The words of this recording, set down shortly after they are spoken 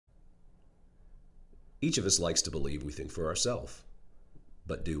Each of us likes to believe we think for ourselves.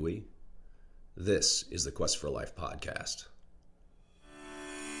 But do we? This is the Quest for Life podcast.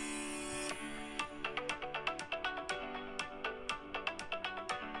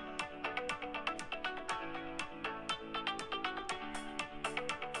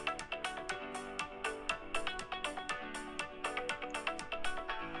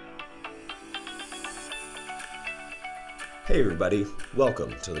 Hey everybody,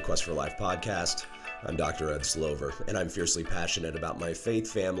 welcome to the Quest for Life podcast. I'm Dr. Ed Slover, and I'm fiercely passionate about my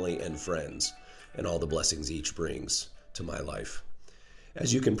faith, family, and friends, and all the blessings each brings to my life.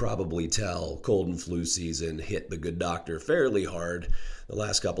 As you can probably tell, cold and flu season hit the good doctor fairly hard. The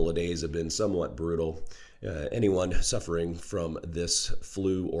last couple of days have been somewhat brutal. Anyone suffering from this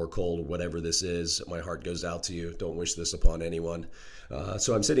flu or cold, whatever this is, my heart goes out to you. Don't wish this upon anyone.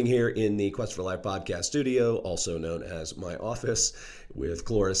 So I'm sitting here in the Quest for Life podcast studio, also known as my office, with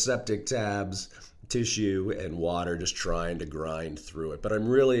Chloraseptic tabs, tissue, and water, just trying to grind through it. But I'm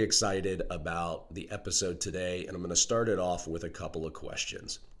really excited about the episode today, and I'm going to start it off with a couple of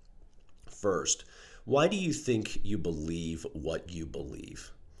questions. First, why do you think you believe what you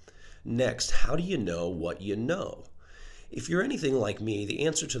believe? Next, how do you know what you know? If you're anything like me, the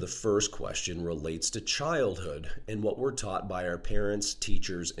answer to the first question relates to childhood and what we're taught by our parents,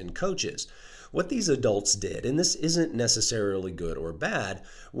 teachers, and coaches. What these adults did, and this isn't necessarily good or bad,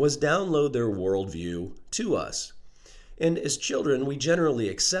 was download their worldview to us. And as children, we generally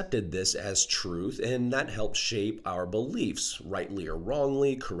accepted this as truth, and that helped shape our beliefs, rightly or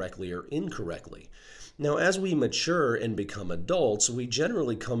wrongly, correctly or incorrectly. Now, as we mature and become adults, we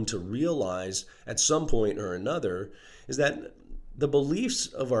generally come to realize at some point or another is that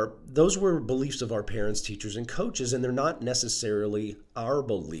those were beliefs of our parents, teachers, and coaches, and they're not necessarily our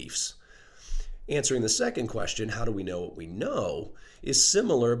beliefs. Answering the second question, how do we know what we know, is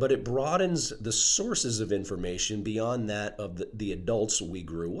similar, but it broadens the sources of information beyond that of the adults we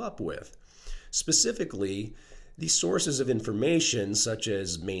grew up with. Specifically, these sources of information, such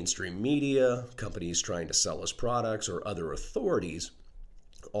as mainstream media, companies trying to sell us products, or other authorities,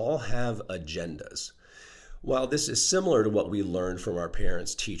 all have agendas. While this is similar to what we learned from our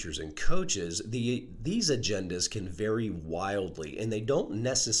parents, teachers, and coaches, these agendas can vary wildly, and they don't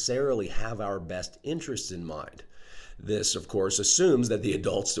necessarily have our best interests in mind. This, of course, assumes that the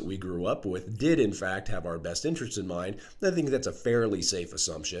adults that we grew up with did, in fact, have our best interests in mind. I think that's a fairly safe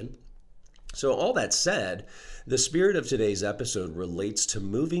assumption. So all that said, the spirit of today's episode relates to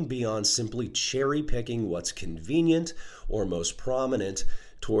moving beyond simply cherry-picking what's convenient or most prominent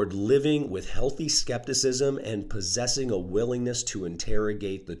toward living with healthy skepticism and possessing a willingness to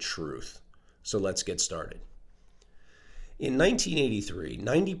interrogate the truth. So let's get started. In 1983,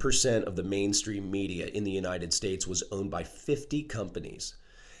 90% of the mainstream media in the United States was owned by 50 companies.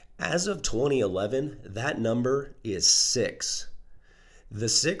 As of 2011, that number is 6. The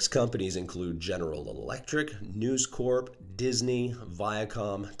 6 companies include General Electric, News Corp, Disney,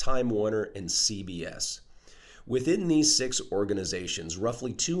 Viacom, Time Warner, and CBS. Within these 6 organizations,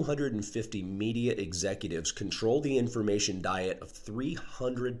 roughly 250 media executives control the information diet of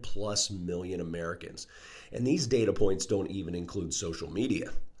 300 plus million Americans. And these data points don't even include social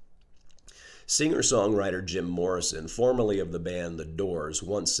media. Singer-songwriter Jim Morrison, formerly of the band The Doors,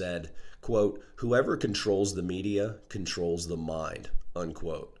 once said, quote, "Whoever controls the media controls the mind,"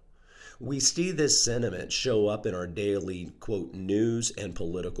 unquote. We see this sentiment show up in our daily, quote, news and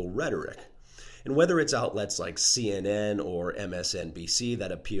political rhetoric. And whether it's outlets like CNN or MSNBC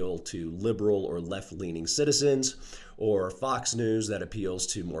that appeal to liberal or left-leaning citizens, or Fox News that appeals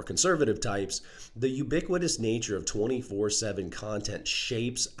to more conservative types, the ubiquitous nature of 24/7 content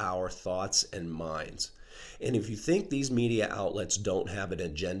shapes our thoughts and minds. And if you think these media outlets don't have an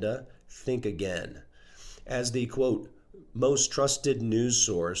agenda, think again. As the, quote, most trusted news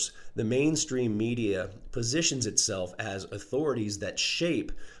source, the mainstream media positions itself as authorities that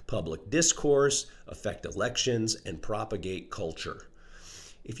shape public discourse, affect elections, and propagate culture.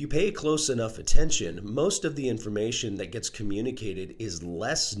 If you pay close enough attention, most of the information that gets communicated is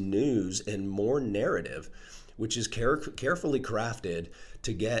less news and more narrative, which is carefully crafted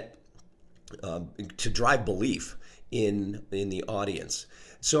to to drive belief in the audience.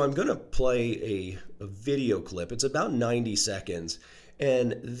 So I'm going to play a video clip. It's about 90 seconds.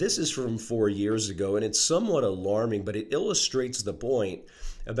 And this is from 4 years ago, and it's somewhat alarming, but it illustrates the point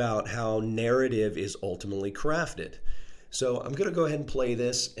about how narrative is ultimately crafted. So I'm going to go ahead and play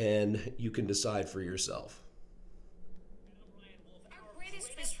this, and you can decide for yourself. Our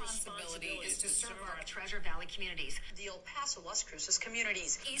greatest responsibility is to serve our treasure Treasure Valley communities, the El Paso, Las Cruces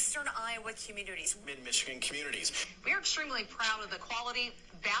communities, Eastern Iowa communities, Mid-Michigan communities. We are extremely proud of the quality,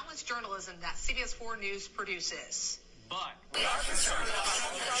 balanced journalism that CBS 4 News produces. But we are concerned about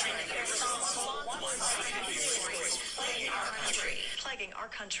plaguing our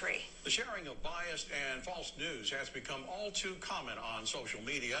country. The sharing of biased and false news has become all too common on social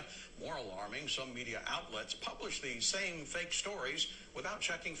media. More alarming, some media outlets publish these same fake stories without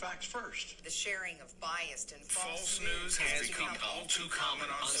checking facts first. The sharing of biased and false news has become all too common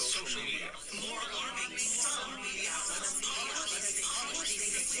on social media. More alarming, some media outlets publish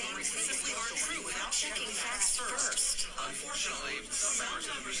these stories aren't true without checking facts first. Unfortunately, some members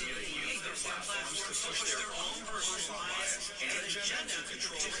of the Brazilian use their platforms to push their own personal bias and agenda to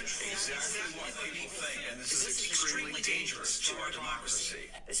control exactly what people think. And this is extremely dangerous to our democracy.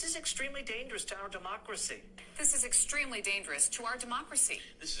 This is extremely dangerous to our democracy. This is extremely dangerous to our democracy.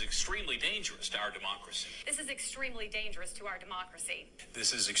 This is extremely dangerous to our democracy. This is extremely dangerous to our democracy.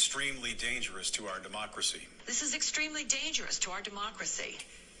 This is extremely dangerous to our democracy. This is extremely dangerous to our democracy.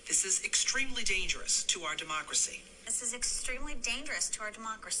 This is extremely dangerous to our democracy. This is extremely dangerous to our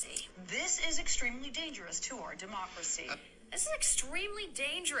democracy. This is extremely dangerous to our democracy. This is extremely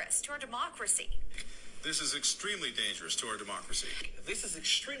dangerous to our democracy. This is extremely dangerous to our democracy. This is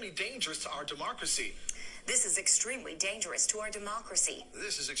extremely dangerous to our democracy. This is extremely dangerous to our democracy.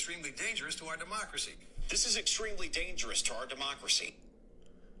 This is extremely dangerous to our democracy. This is extremely dangerous to our democracy.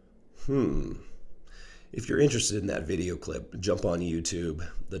 If you're interested in that video clip, jump on YouTube.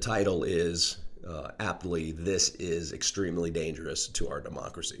 The title is aptly, "This is extremely dangerous to our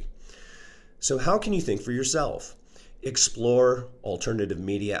democracy." So how can you think for yourself? Explore alternative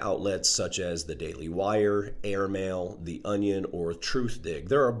media outlets such as the Daily Wire, Airmail, The Onion, or Truthdig.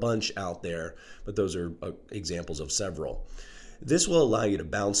 There are a bunch out there, but those are examples of several. This will allow you to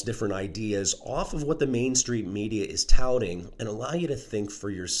bounce different ideas off of what the mainstream media is touting and allow you to think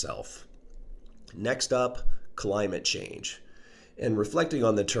for yourself. Next up, climate change. And reflecting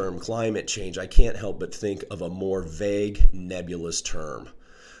on the term climate change, I can't help but think of a more vague, nebulous term.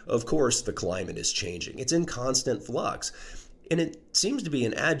 Of course, the climate is changing. It's in constant flux. And it seems to be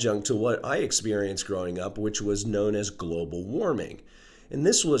an adjunct to what I experienced growing up, which was known as global warming. And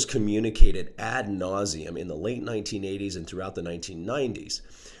this was communicated ad nauseum in the late 1980s and throughout the 1990s.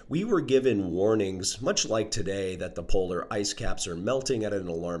 We were given warnings, much like today, that the polar ice caps are melting at an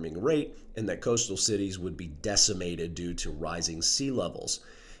alarming rate and that coastal cities would be decimated due to rising sea levels.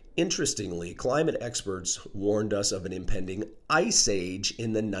 Interestingly, climate experts warned us of an impending ice age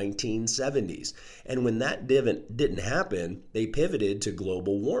in the 1970s. And when that didn't happen, they pivoted to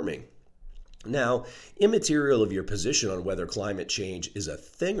global warming. Now, immaterial of your position on whether climate change is a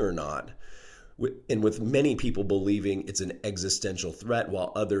thing or not, and with many people believing it's an existential threat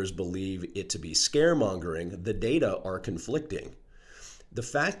while others believe it to be scaremongering, the data are conflicting. The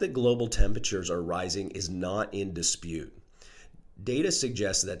fact that global temperatures are rising is not in dispute. Data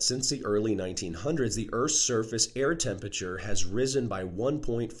suggests that since the early 1900s, the Earth's surface air temperature has risen by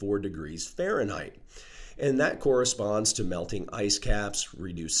 1.4 degrees Fahrenheit. And that corresponds to melting ice caps,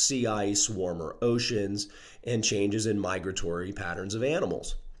 reduced sea ice, warmer oceans, and changes in migratory patterns of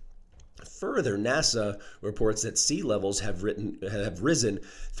animals. Further, NASA reports that sea levels have risen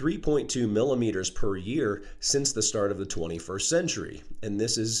 3.2 millimeters per year since the start of the 21st century. And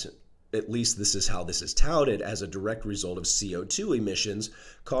this is how this is touted, as a direct result of CO2 emissions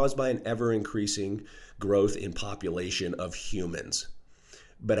caused by an ever-increasing growth in population of humans.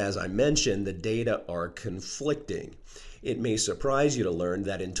 But as I mentioned, the data are conflicting. It may surprise you to learn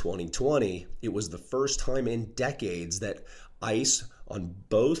that in 2020, it was the first time in decades that ice on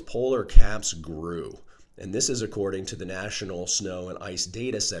both polar caps grew. And this is according to the National Snow and Ice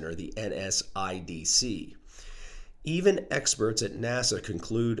Data Center, the NSIDC. Even experts at NASA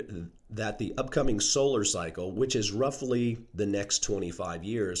conclude that the upcoming solar cycle, which is roughly the next 25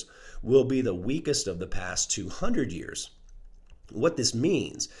 years, will be the weakest of the past 200 years. What this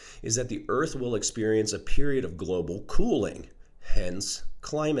means is that the Earth will experience a period of global cooling, hence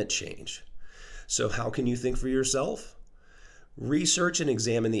climate change. So how can you think for yourself? Research and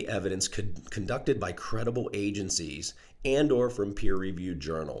examine the evidence conducted by credible agencies and/or from peer-reviewed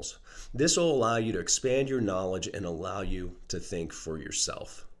journals. This will allow you to expand your knowledge and allow you to think for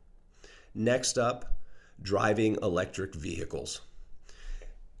yourself. Next up, driving electric vehicles.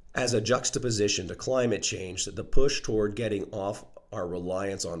 As a juxtaposition to climate change, the push toward getting off our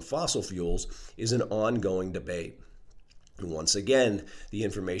reliance on fossil fuels is an ongoing debate. And once again, the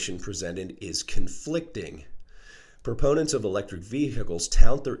information presented is conflicting. Proponents of electric vehicles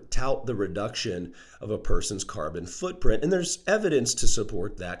tout the reduction of a person's carbon footprint, and there's evidence to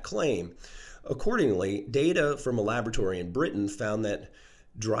support that claim. Accordingly, data from a laboratory in Britain found that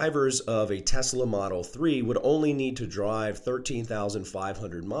drivers of a Tesla Model 3 would only need to drive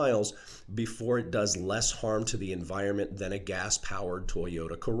 13,500 miles before it does less harm to the environment than a gas-powered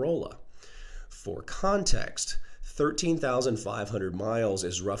Toyota Corolla. For context, 13,500 miles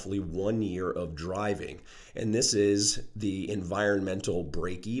is roughly 1 year of driving, and this is the environmental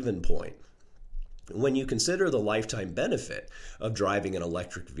break-even point. When you consider the lifetime benefit of driving an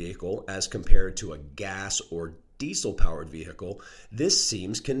electric vehicle as compared to a gas or diesel-powered vehicle, this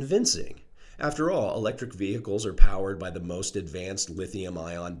seems convincing. After all, electric vehicles are powered by the most advanced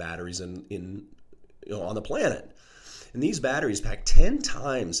lithium-ion batteries on the planet. And these batteries pack 10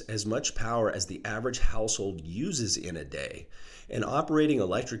 times as much power as the average household uses in a day. And operating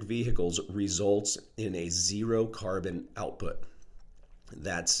electric vehicles results in a zero carbon output.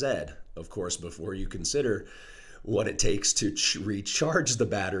 That said, of course, before you consider what it takes to recharge the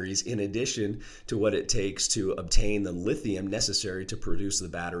batteries, in addition to what it takes to obtain the lithium necessary to produce the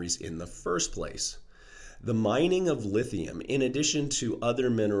batteries in the first place. The mining of lithium, in addition to other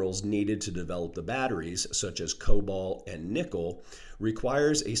minerals needed to develop the batteries, such as cobalt and nickel,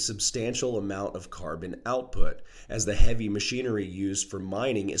 requires a substantial amount of carbon output, as the heavy machinery used for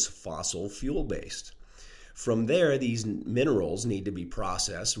mining is fossil fuel-based. From there, these minerals need to be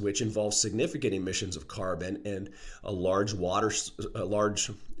processed, which involves significant emissions of carbon and a large water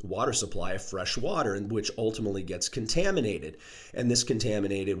supply of fresh water, which ultimately gets contaminated. And this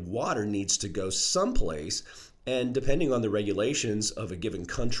contaminated water needs to go someplace, and depending on the regulations of a given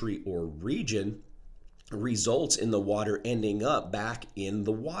country or region, results in the water ending up back in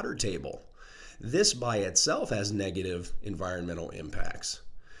the water table. This by itself has negative environmental impacts.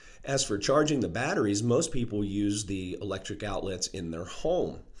 As for charging the batteries, most people use the electric outlets in their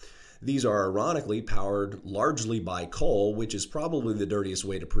home. These are ironically powered largely by coal, which is probably the dirtiest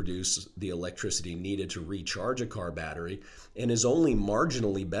way to produce the electricity needed to recharge a car battery, and is only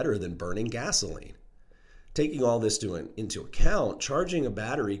marginally better than burning gasoline. Taking all this into account, charging a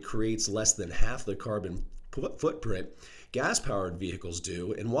battery creates less than half the carbon footprint gas-powered vehicles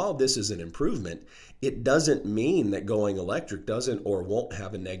do, and while this is an improvement, it doesn't mean that going electric doesn't or won't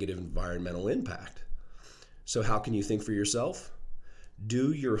have a negative environmental impact. So how can you think for yourself?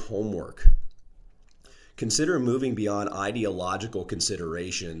 Do your homework. Consider moving beyond ideological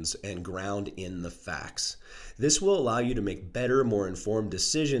considerations and ground in the facts. This will allow you to make better, more informed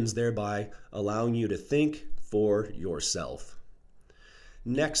decisions, thereby allowing you to think for yourself.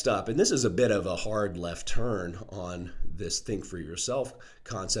 Next up, and this is a bit of a hard left turn on this think for yourself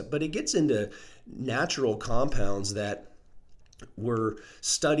concept, but it gets into natural compounds that were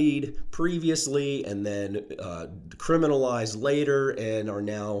studied previously and then criminalized later and are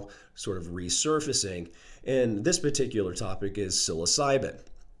now sort of resurfacing. And this particular topic is psilocybin.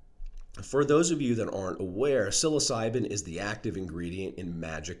 For those of you that aren't aware, psilocybin is the active ingredient in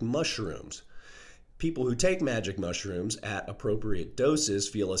magic mushrooms. People who take magic mushrooms at appropriate doses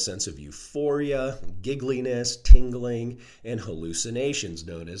feel a sense of euphoria, giggliness, tingling, and hallucinations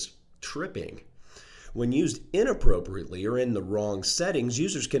known as tripping. When used inappropriately or in the wrong settings,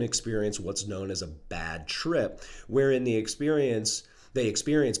 users can experience what's known as a bad trip, wherein they experience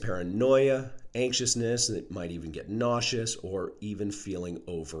paranoia, anxiousness, and it might even get nauseous or even feeling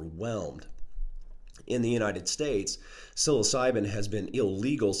overwhelmed. In the United States, psilocybin has been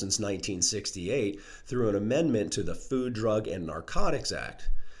illegal since 1968 through an amendment to the Food, Drug, and Narcotics Act.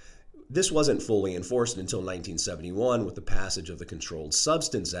 This wasn't fully enforced until 1971 with the passage of the Controlled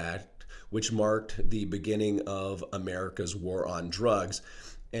Substance Act, which marked the beginning of America's war on drugs.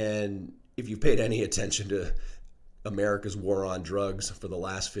 And if you've paid any attention to America's war on drugs for the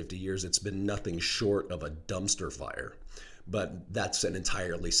last 50 years, it's been nothing short of a dumpster fire. But that's an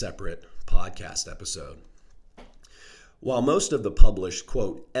entirely separate podcast episode. While most of the published,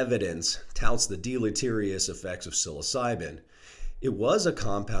 quote, evidence touts the deleterious effects of psilocybin, it was a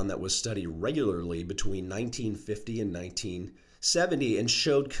compound that was studied regularly between 1950 and 1970 and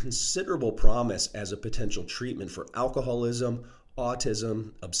showed considerable promise as a potential treatment for alcoholism,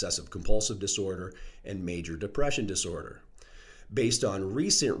 autism, obsessive-compulsive disorder, and major depression disorder. Based on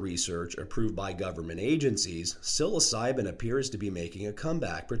recent research approved by government agencies, psilocybin appears to be making a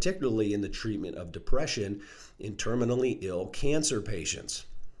comeback, particularly in the treatment of depression in terminally ill cancer patients.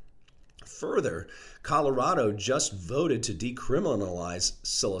 Further, Colorado just voted to decriminalize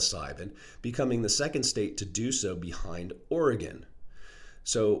psilocybin, becoming the second state to do so behind Oregon.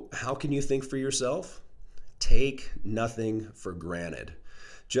 So how can you think for yourself? Take nothing for granted.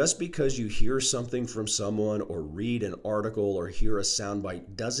 Just because you hear something from someone or read an article or hear a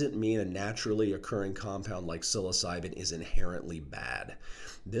soundbite doesn't mean a naturally occurring compound like psilocybin is inherently bad.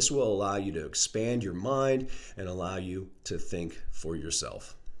 This will allow you to expand your mind and allow you to think for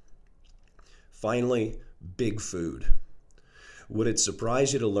yourself. Finally, big food. Would it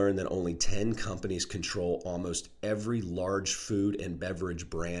surprise you to learn that only 10 companies control almost every large food and beverage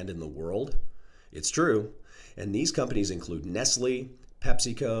brand in the world? It's true, and these companies include Nestle,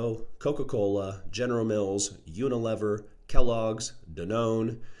 PepsiCo, Coca-Cola, General Mills, Unilever, Kellogg's,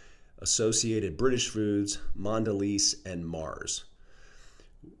 Danone, Associated British Foods, Mondelez, and Mars.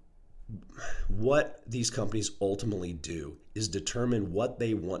 What these companies ultimately do is determine what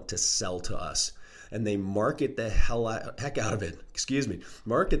they want to sell to us, and they market the heck out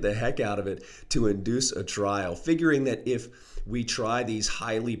of it to induce a trial, figuring that if we try these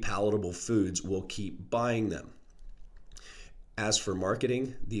highly palatable foods, we'll keep buying them. As for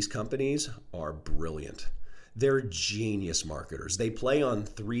marketing, these companies are brilliant. They're genius marketers. They play on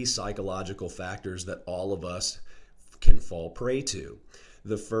 3 psychological factors that all of us can fall prey to.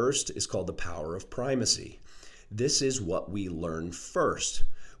 The first is called the power of primacy. This is what we learn first.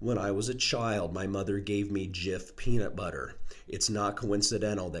 When I was a child, my mother gave me Jif peanut butter. It's not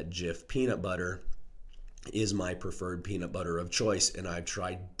coincidental that Jif peanut butter is my preferred peanut butter of choice, and I've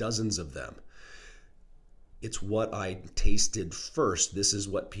tried dozens of them. It's what I tasted first. This is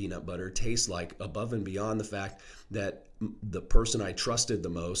what peanut butter tastes like, above and beyond the fact that the person I trusted the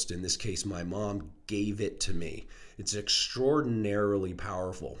most, in this case my mom, gave it to me. It's extraordinarily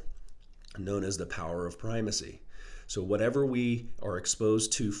powerful, known as the power of primacy. So whatever we are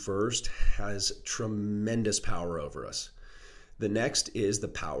exposed to first has tremendous power over us. The next is the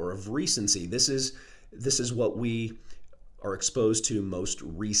power of recency. This is what we are exposed to most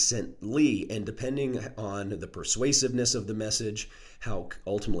recently, and depending on the persuasiveness of the message, how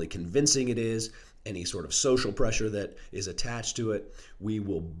ultimately convincing it is, any sort of social pressure that is attached to it, we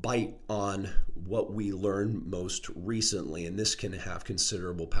will bite on what we learn most recently, and this can have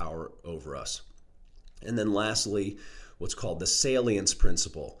considerable power over us. And then lastly, what's called the salience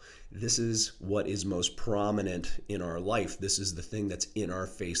principle. This is what is most prominent in our life. This is the thing that's in our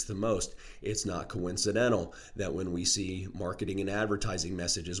face the most. It's not coincidental that when we see marketing and advertising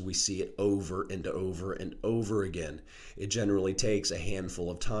messages, we see it over and over and over again. It generally takes a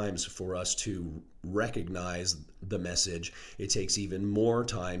handful of times for us to recognize the message. It takes even more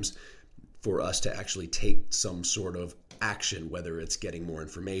times for us to actually take some sort of action, whether it's getting more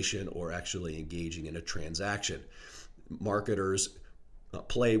information or actually engaging in a transaction. Marketers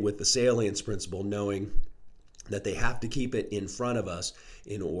play with the salience principle, knowing that they have to keep it in front of us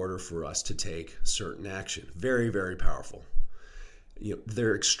in order for us to take certain action. Very, very powerful.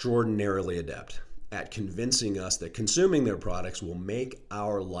 They're extraordinarily adept at convincing us that consuming their products will make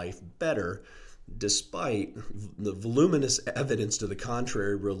our life better, despite the voluminous evidence to the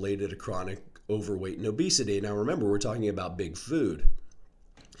contrary related to chronic overweight and obesity. Now remember, we're talking about big food.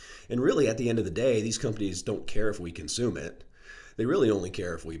 And really, at the end of the day, these companies don't care if we consume it. They really only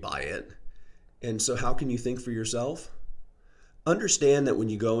care if we buy it. And so how can you think for yourself? Understand that when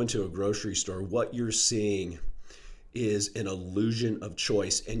you go into a grocery store, what you're seeing is an illusion of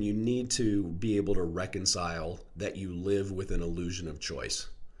choice, and you need to be able to reconcile that you live with an illusion of choice.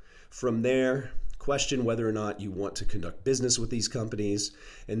 From there, question whether or not you want to conduct business with these companies,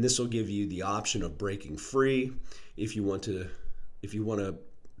 and this will give you the option of breaking free if you want to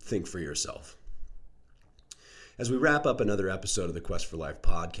think for yourself. As we wrap up another episode of the Quest for Life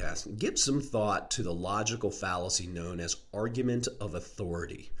podcast, give some thought to the logical fallacy known as argument of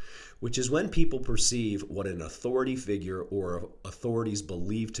authority, which is when people perceive what an authority figure or authorities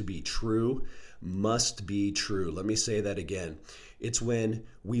believe to be true must be true. Let me say that again. It's when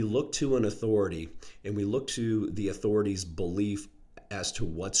we look to an authority and we look to the authority's belief as to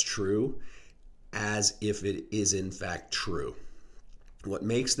what's true as if it is in fact true. What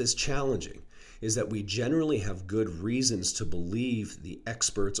makes this challenging is that we generally have good reasons to believe the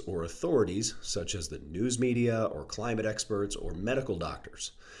experts or authorities, such as the news media or climate experts or medical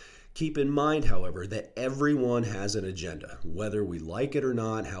doctors. Keep in mind, however, that everyone has an agenda. Whether we like it or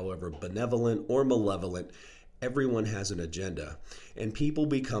not, however benevolent or malevolent, everyone has an agenda. And people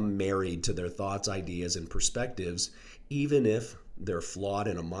become married to their thoughts, ideas, and perspectives, even if they're flawed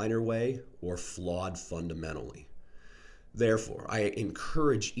in a minor way or flawed fundamentally. Therefore, I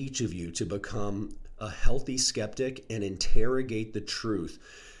encourage each of you to become a healthy skeptic and interrogate the truth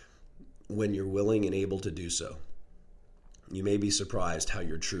when you're willing and able to do so. You may be surprised how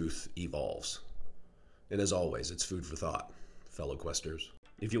your truth evolves. And as always, it's food for thought, fellow Questers.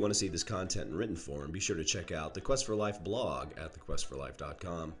 If you want to see this content in written form, be sure to check out the Quest for Life blog at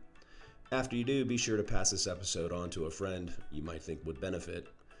thequestforlife.com. After you do, be sure to pass this episode on to a friend you might think would benefit.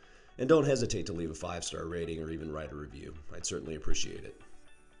 And don't hesitate to leave a 5-star rating or even write a review. I'd certainly appreciate it.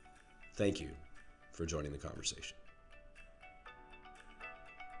 Thank you for joining the conversation.